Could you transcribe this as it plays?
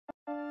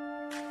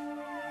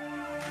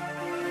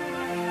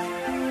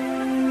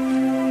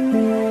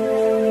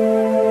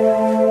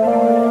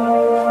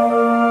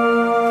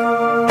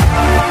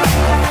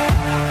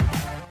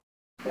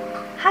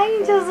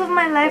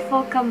life!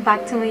 Welcome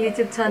back to my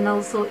YouTube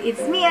channel. So,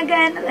 it's me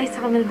again, Alyssa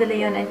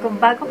Camille. And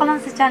kung bago ka lang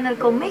sa channel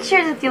ko, make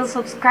sure that you'll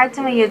subscribe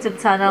to my YouTube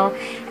channel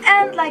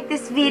and like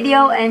this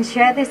video and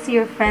share this to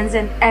your friends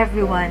and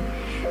everyone.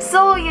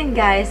 So, yun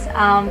guys,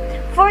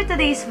 for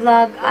today's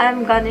vlog,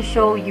 I'm gonna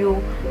show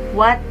you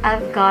what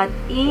I've got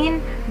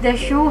in the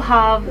shoe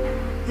hub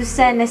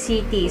LUCENA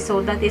City.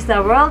 So, that is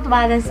the World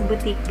Balance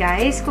Boutique,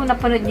 guys. Kung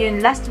napanood nyo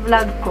yung last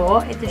vlog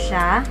ko, ito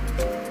siya.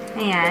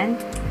 Ayan.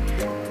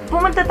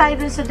 Pumunta tayo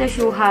dun sa The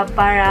Shoe Hub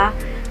para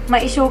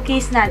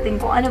ma-showcase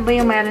natin kung ano ba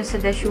yung mayroon sa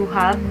The Shoe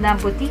Hub na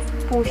boutique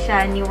po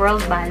siya ni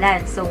World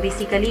Balance. So,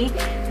 basically,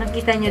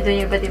 nakita nyo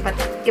dun yung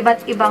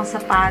iba't ibang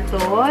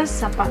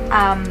sapatos,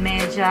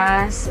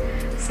 medyas,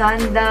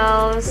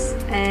 sandals,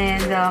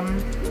 and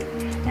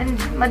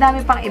madami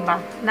pang iba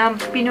na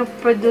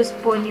pinuproduce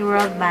po ni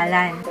World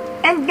Balance.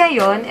 And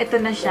ngayon, ito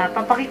na siya.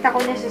 Papakita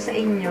ko na siya sa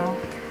inyo.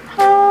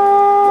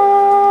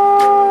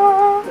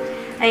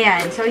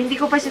 Ayan. So,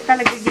 hindi ko pa siya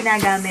talaga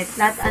ginagamit.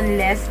 Not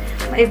unless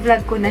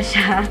ma-vlog ko na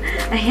siya.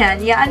 Ayan.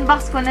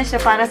 I-unbox ko na siya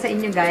para sa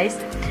inyo, guys.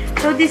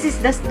 So, this is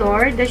the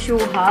store, the Shoe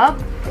Hub.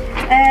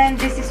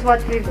 And this is what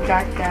we've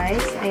got,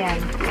 guys.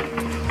 Ayan.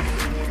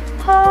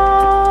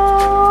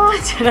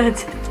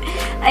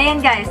 Ayan,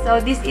 guys. So,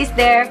 this is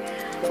their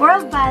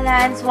World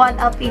Balance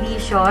 1-Up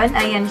Edition.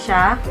 Ayan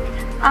siya.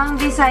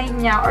 Ang design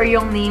niya or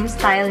yung name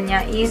style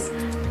niya is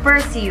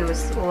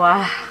Perseus.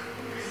 Wow!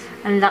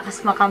 Ang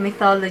lakas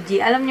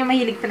maka-mythology. Alam niyo,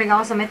 mahilig talaga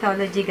ako sa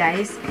mythology,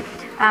 guys.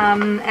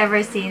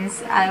 Ever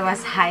since I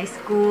was high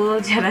school.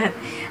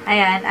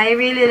 Ayan. I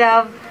really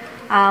love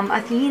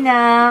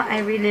Athena.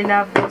 I really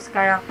love those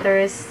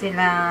characters.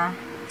 Sina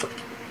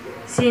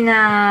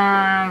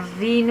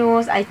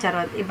Venus. Ay,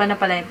 charot. Iba na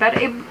pala yun. Pero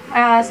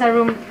sa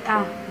room,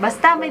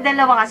 basta may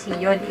dalawa kasi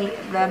yun.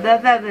 Blah,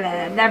 blah, blah,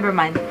 blah. Never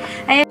mind.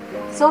 Ayan.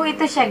 So,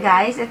 ito siya,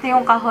 guys. Ito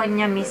yung kahon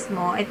niya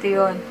mismo. Ito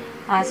yun.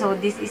 So,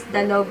 this is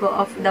the logo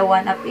of the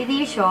 1-Up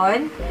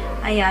edition.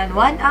 Ayan,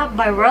 1-Up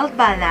by World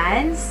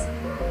Balance.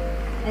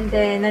 And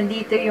then,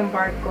 nandito yung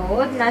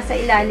barcode. Nasa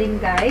ilalim,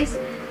 guys.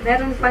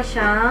 Meron pa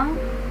siyang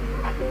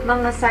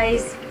mga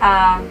size,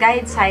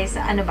 guide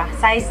size, ano ba?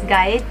 Size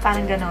guide,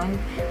 parang ganon.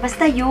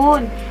 Basta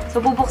yun.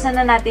 So, bubuksan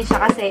na natin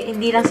siya kasi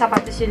hindi lang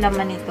sapatos yung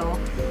laman nito.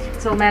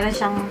 So, meron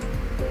siyang,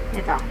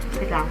 ito,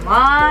 wait lang.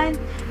 1,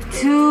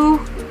 2,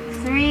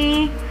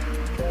 3,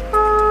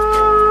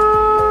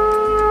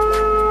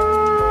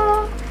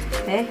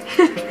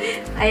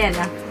 ayan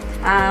na.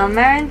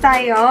 Meron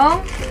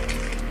tayong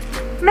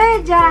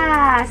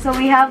medyas. So,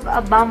 we have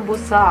a bamboo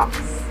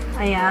socks.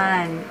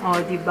 Ayan. O,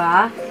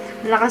 diba?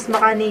 Malakas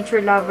maka-nature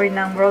lover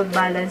ng World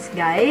Balance,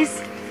 guys.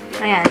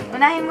 Ayan.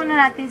 Unahin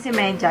muna natin si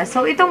medyas.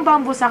 So, itong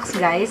bamboo socks,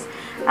 guys,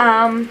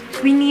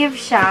 weave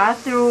siya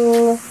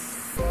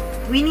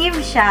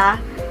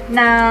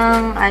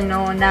ng,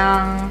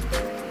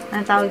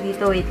 ang tawag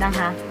dito, wait lang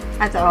ha.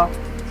 Ato,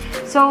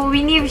 so,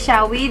 weave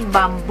siya with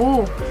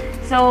bamboo.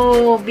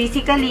 So,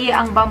 basically,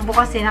 ang bamboo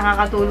kasi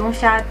nakakatulong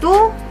siya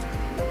to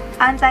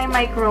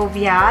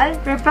antimicrobial,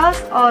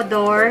 repels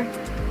odor,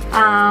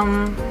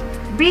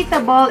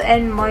 breathable,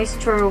 and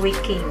moisture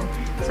wicking.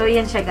 So,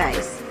 yan siya,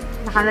 guys.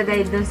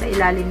 Nakalagay dun sa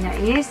ilalim niya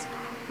is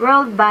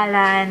World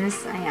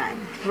Balance. Ayan.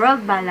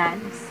 World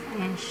Balance.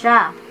 Ayan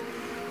siya.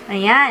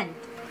 Ayan.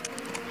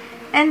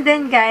 And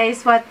then,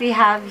 guys, what we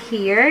have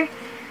here,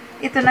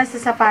 ito na sa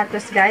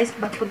sapatos, guys.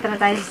 Punta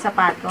na tayo sa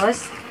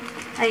sapatos.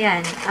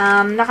 Ayan.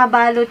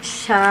 Nakabalot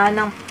siya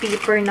ng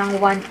paper ng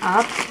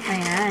 1-Up.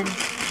 Ayan.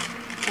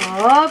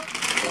 Op.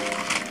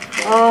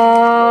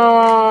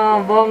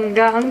 Oh,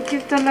 bongga. Ang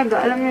cute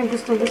talaga. Alam niyo,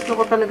 gusto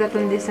ko talaga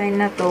tong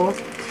design na to.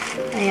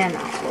 Ayan.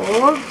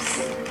 Oops.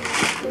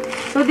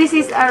 So, this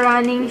is a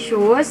running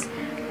shoes.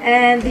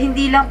 And,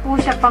 hindi lang po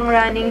siya pang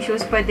running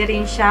shoes. Pwede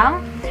rin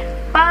siyang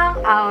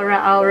pang aura.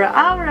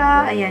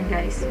 Ayan,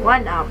 guys.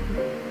 1-Up.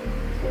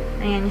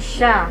 Ayan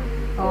siya.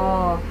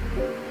 Oh.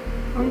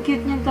 Ang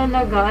cute niya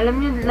talaga.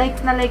 Alam niyo, like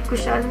ko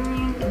siya. Alam niyo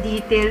yung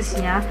details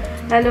niya.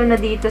 Lalo na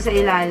dito sa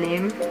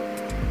ilalim.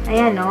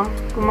 Ayan, no?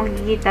 Kung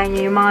makikita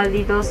niyo yung mga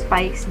little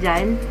spikes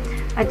dyan.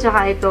 At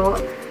saka ito.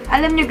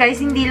 Alam niyo,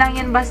 guys, hindi lang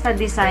yan basta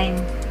design.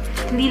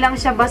 Hindi lang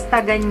siya basta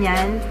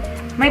ganyan.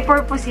 May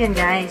purpose yan,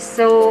 guys.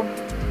 So,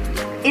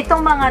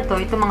 itong mga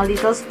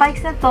little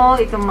spikes na to,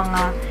 itong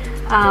mga,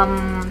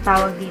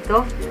 tawag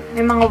dito,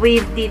 may mga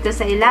wave dito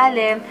sa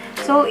ilalim.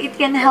 So, it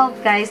can help,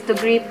 guys, to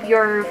grip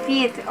your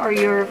feet or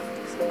your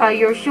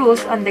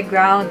shoes on the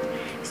ground.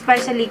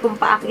 Especially kung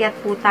paakyat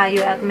po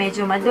tayo at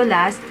medyo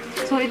madulas.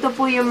 So, ito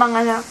po yung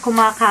mga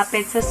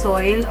kumakapit sa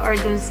soil or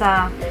dun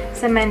sa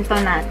semento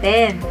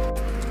natin.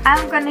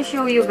 I'm gonna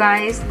show you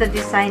guys the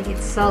design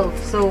itself.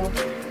 So,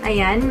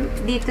 ayan,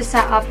 dito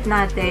sa up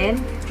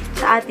natin,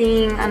 sa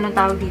ating,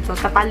 tawag dito,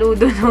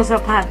 tapaludo ng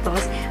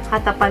sapatos.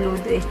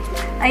 Katapaludo eh.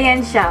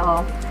 Ayan siya,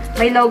 oh.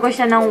 May logo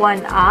siya ng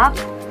 1-Up.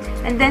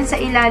 And then, sa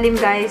ilalim,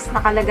 guys,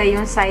 nakalagay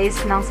yung size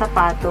ng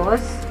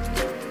sapatos.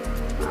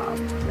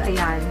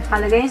 Ayan.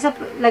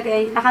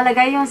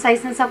 Nakalagay yung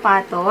size ng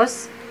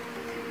sapatos.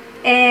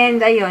 And,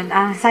 ayun,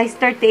 size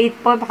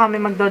 38 po. Baka may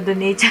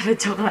magdodonate.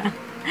 Joke lang.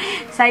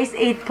 Size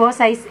 8 po,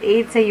 size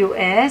 8 sa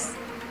US.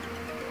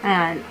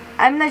 Ayan.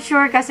 I'm not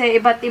sure kasi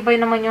iba't iba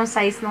naman yung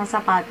size ng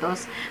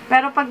sapatos.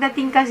 Pero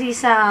pagdating kasi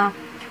sa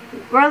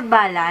World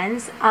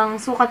Balance, ang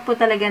sukat po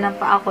talaga ng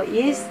paa ko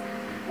is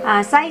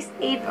size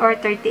 8 or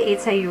 38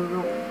 sa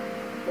Europe.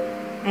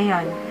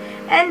 Ayan.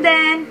 And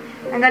then,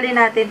 tanggalin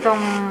natin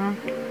tong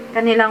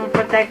kanilang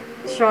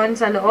protection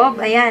sa loob.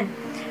 Ayan.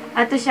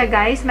 Ito siya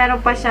guys. Meron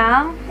pa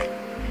siyang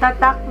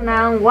tatak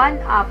ng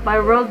 1-up by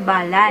World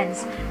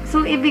Balance.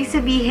 So, ibig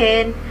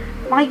sabihin,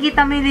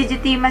 makikita mo yung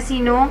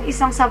legitimacy nung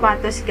isang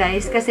sapatos,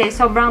 guys. Kasi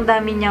sobrang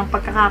dami niyang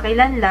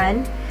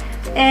pagkakakilanlan.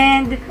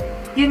 And,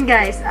 yun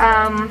guys,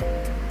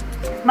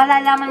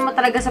 malalaman mo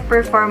talaga sa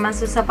performance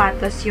ng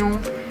sapatos yung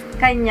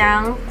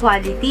kanyang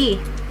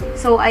quality.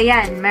 So,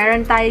 ayan,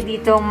 meron tayo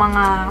dito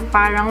mga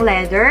parang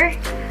leather.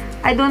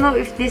 I don't know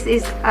if this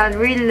is a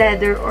real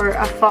leather or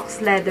a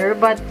fox leather,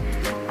 but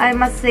I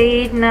must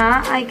say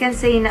na, I can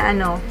say na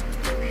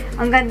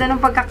ang ganda ng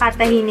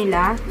pagkakatahi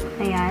nila.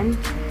 Ayan.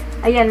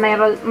 Ayan,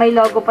 may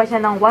logo pa siya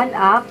ng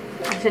 1-up.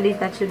 Actually,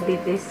 that should be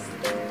this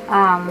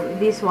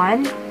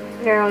one.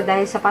 Pero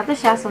dahil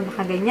sapatos siya, so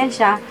nakaganyan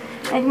siya.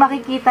 And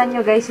makikita nyo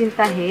guys yung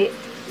tahi.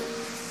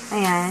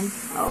 Ayan.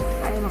 Oh,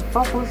 tayo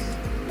mag-focus.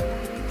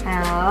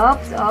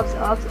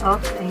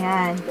 Ops.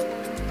 Ayan.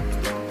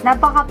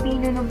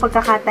 Napakapino ng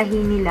pagkakatahi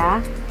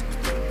nila.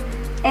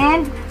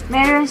 And,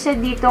 meron siya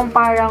ditong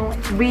parang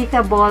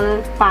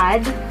breathable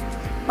pad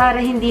para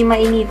hindi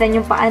mainitan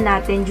yung paa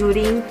natin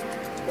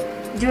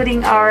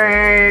during our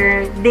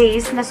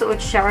days na suot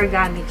siya or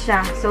gamit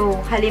siya.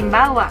 So,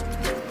 halimbawa,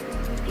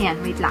 ayan,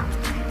 wait lang.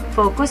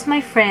 Focus,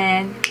 my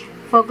friend.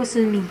 Focus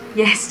on me.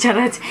 Yes,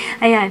 charot.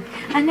 Ayan.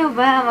 Ano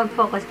ba?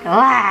 Mag-focus ka.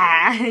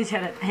 Wah!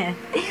 Charot. Ayan.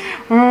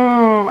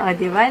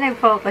 Diba?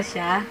 Nag-focus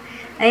siya.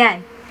 Ayan.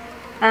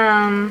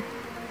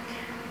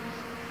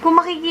 Kung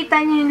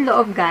makikita nyo yung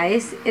loob,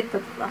 guys,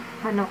 ito,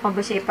 ano ko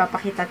ba siya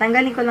ipapakita?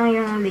 Tanggalin ko lang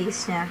yung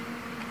lace niya.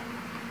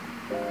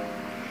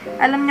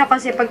 Alam nyo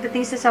kasi,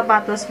 pagdating sa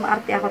sapatos,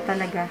 maarte ako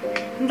talaga.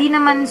 Hindi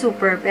naman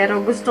super,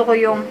 pero gusto ko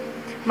yung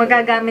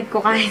magagamit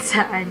ko kahit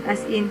saan.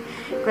 As in,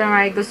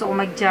 kunwari, gusto ko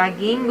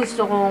mag-jogging,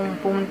 gusto kong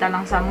pumunta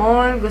lang sa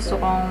mall, gusto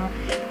kong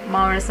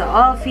maura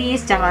sa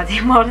office, tsaka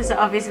maura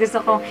sa office,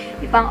 gusto kong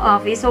ipang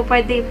office. So,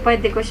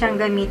 pwede ko siyang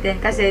gamitin.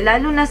 Kasi,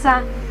 lalo na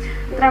sa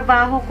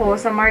trabaho ko,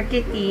 sa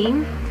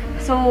marketing,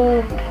 so,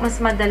 mas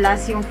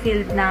madalas yung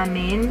field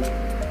namin.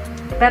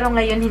 Pero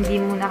ngayon, hindi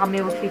muna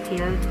kami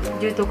mag-field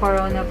due to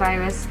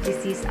coronavirus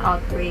disease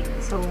outbreak.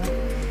 So,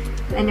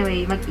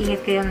 anyway,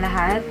 mag-ingat kayong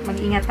lahat.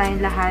 Mag-ingat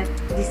tayong lahat.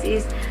 This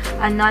is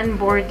a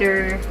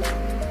non-border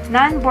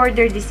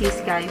disease,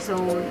 guys. So,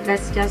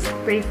 let's just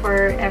pray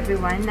for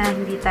everyone na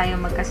hindi tayo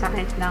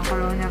magkasakit ng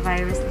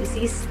coronavirus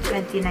disease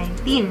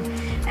 2019.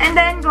 And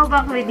then, go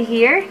back with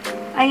here.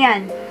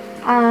 Ayan.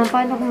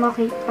 Paano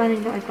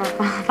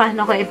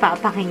ko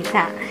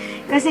ipapakita?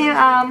 Kasi,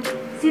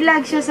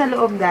 silag siya sa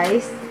loob,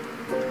 guys.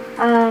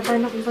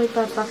 Paano ko ba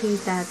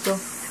ipapakita to?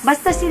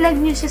 Basta silag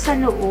nyo siya sa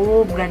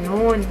loob.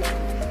 Ganun.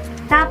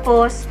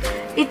 Tapos,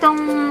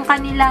 itong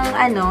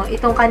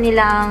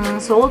kanilang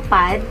sole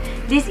pad,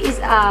 this is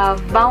a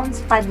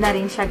bounce pad na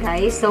rin siya,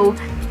 guys. So,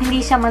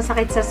 hindi siya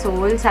masakit sa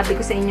sole. Sabi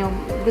ko sa inyo,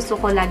 gusto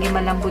ko lagi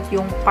malambot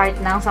yung part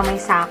ng sa may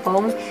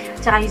sakong,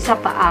 tsaka yung sa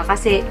paa.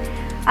 Kasi,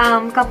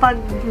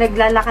 kapag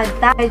naglalakad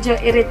tayo, medyo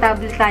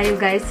irritable tayo,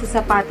 guys, sa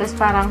sapatos.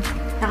 Parang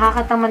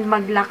nakakatamad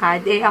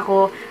maglakad.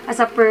 Ako, as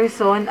a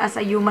person, as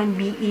a human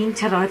being,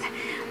 charot,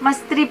 mas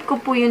trip ko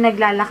po yung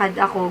naglalakad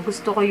ako.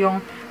 Gusto ko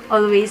yung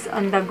always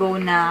on the go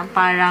na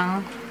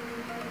parang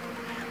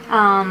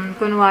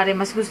kunwari,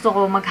 mas gusto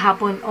ko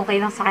maghapon, okay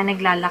lang sa akin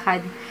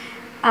naglalakad.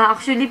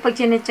 Actually, pag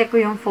chinecheck ko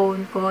yung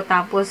phone ko,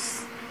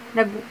 tapos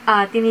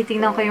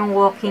tinitingnan ko yung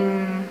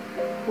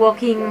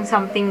walking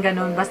something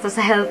ganun, basta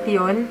sa health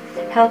yun,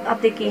 health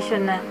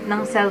application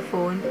ng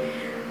cellphone,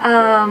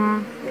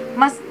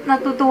 mas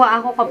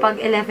natutuwa ako kapag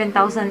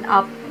 11,000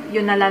 up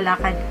yung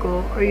nalalakad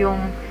ko or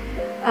yung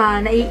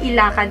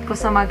naiilakad ko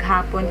sa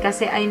maghapon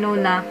kasi I know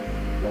na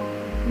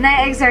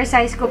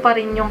na-exercise ko pa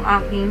rin yung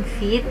aking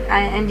feet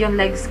and yung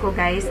legs ko,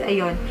 guys.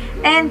 Ayun.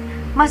 And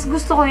mas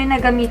gusto ko yung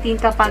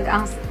nagamitin kapag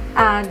ang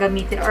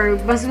gamitin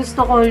or mas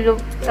gusto ko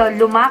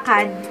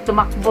lumakad,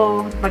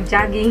 tumakbo,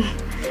 mag-jogging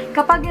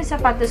kapag yung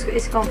sapatos ko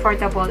is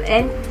comfortable.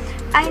 And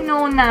I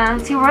know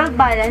na si World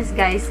Balance,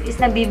 guys, is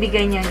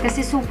nabibigay niyan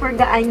kasi super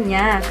gaan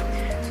niya.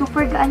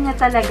 Super gaan niya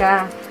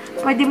talaga.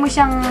 Pwede mo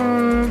siyang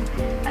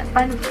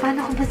paano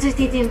ko ba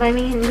titimbang?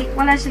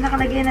 Wala siya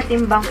nakalagay na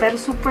timbang pero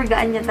super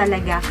gaan niya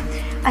talaga.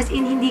 As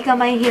in, hindi ka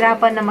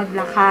mahihirapan na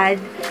maglakad,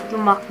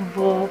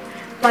 tumakbo,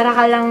 para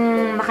ka lang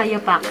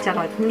nakayapak.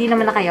 Charot. Hindi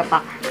naman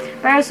nakayapak.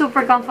 Pero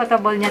super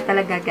comfortable niya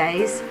talaga,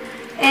 guys.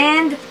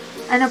 And,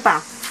 ano pa?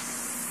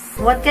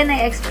 What can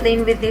I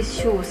explain with these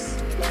shoes?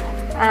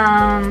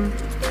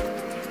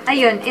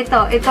 Ayun,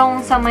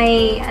 itong sa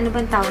may, ano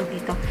bang tawag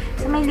dito?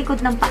 Sa may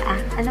likod ng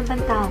paa. Ano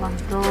bang tawag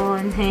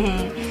doon?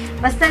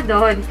 Basta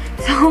doon.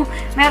 So,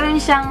 meron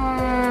siyang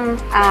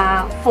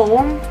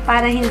foam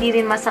para hindi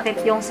rin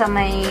masakit yung sa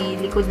may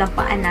likod ng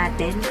paa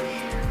natin.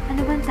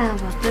 Ano bang Anong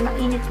tawag? Ang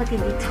init pati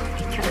dito. Oh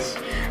my gosh.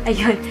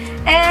 Ayun.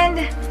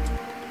 And,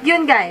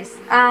 yun guys.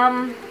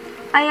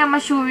 I am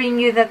assuring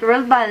you that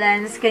World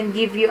Balance can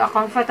give you a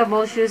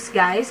comfortable shoes,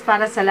 guys,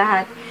 para sa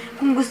lahat.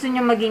 Kung gusto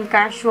nyo maging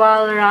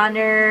casual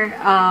runner,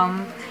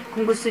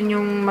 kung gusto nyo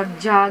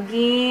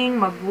mag-jogging,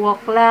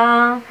 mag-walk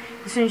lang,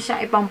 gusto nyo siya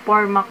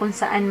ipang-forma kung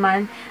saan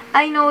man,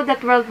 I know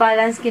that World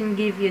Balance can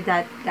give you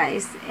that,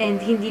 guys.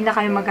 And hindi na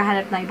kayo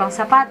maghahanap ng ibang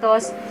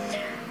sapatos.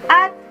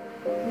 At,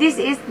 this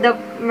is the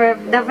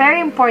very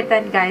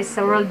important, guys,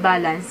 sa World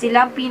Balance.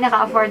 Sila ang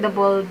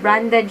pinaka-affordable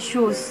branded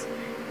shoes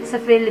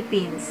sa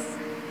Philippines.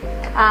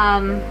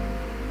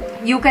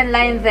 You can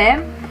line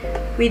them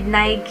with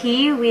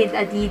Nike, with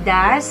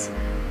Adidas,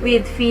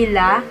 with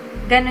Fila.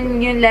 Ganun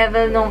yung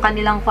level ng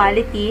kanilang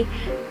quality.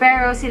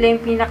 Pero sila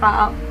yung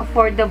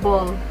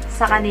pinaka-affordable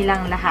sa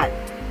kanilang lahat.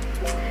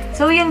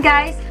 So, yun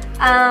guys.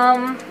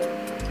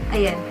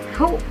 Ayan.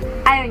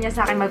 Ayaw niya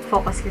sa akin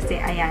mag-focus kasi.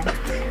 Ayan.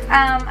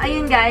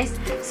 Ayun guys.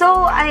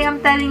 So, I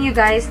am telling you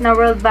guys na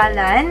World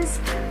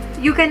Balance,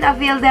 you can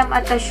avail them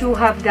at the Shoe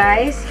Hub,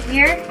 guys.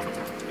 Here.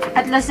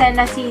 At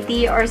Lucena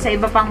City or sa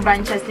iba pang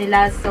branches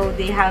nila. So,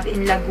 they have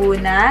in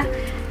Laguna,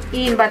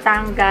 in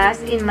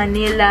Batangas, in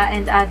Manila,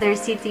 and other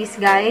cities,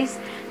 guys,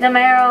 na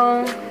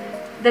mayroong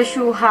the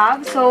Shoe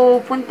Hub. So,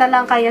 punta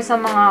lang kayo sa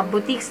mga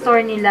boutique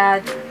store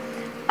nila.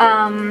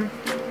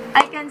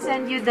 I can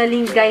send you the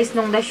link, guys,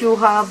 nung the Shoe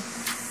Hub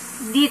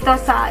dito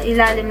sa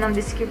ilalim ng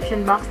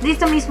description box.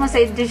 Dito mismo sa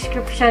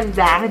description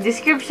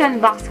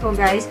box ko,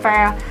 guys,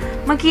 para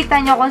makita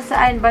nyo kung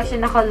saan ba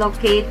siya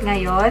nakalocate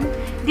ngayon.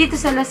 Dito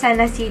sa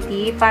Lucena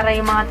City, para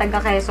yung mga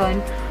taga-Quezon,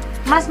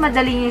 mas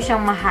madali nyo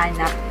siyang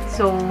mahanap.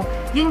 So,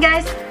 yun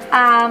guys,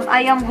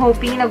 I am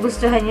hoping na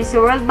gustuhan nyo si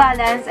World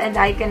Balance, and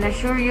I can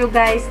assure you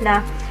guys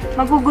na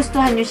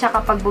magugustuhan nyo siya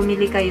kapag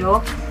bumili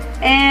kayo.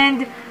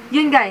 And,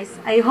 yun guys,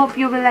 I hope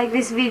you will like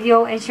this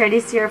video and share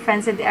this to your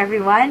friends and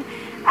everyone.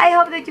 I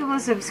hope that you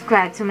will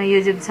subscribe to my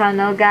YouTube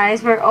channel,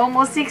 guys. We're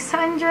almost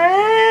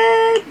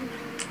 600!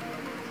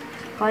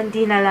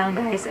 Konti na lang,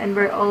 guys. And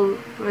we're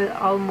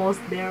almost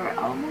there. We're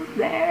almost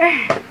there.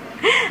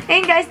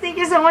 And guys, thank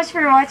you so much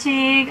for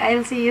watching.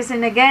 I'll see you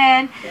soon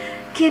again.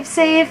 Keep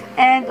safe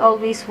and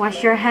always wash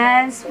your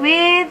hands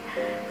with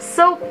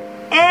soap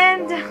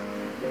and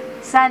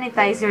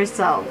sanitize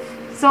yourself.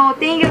 So,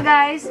 thank you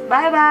guys.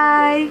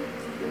 Bye-bye!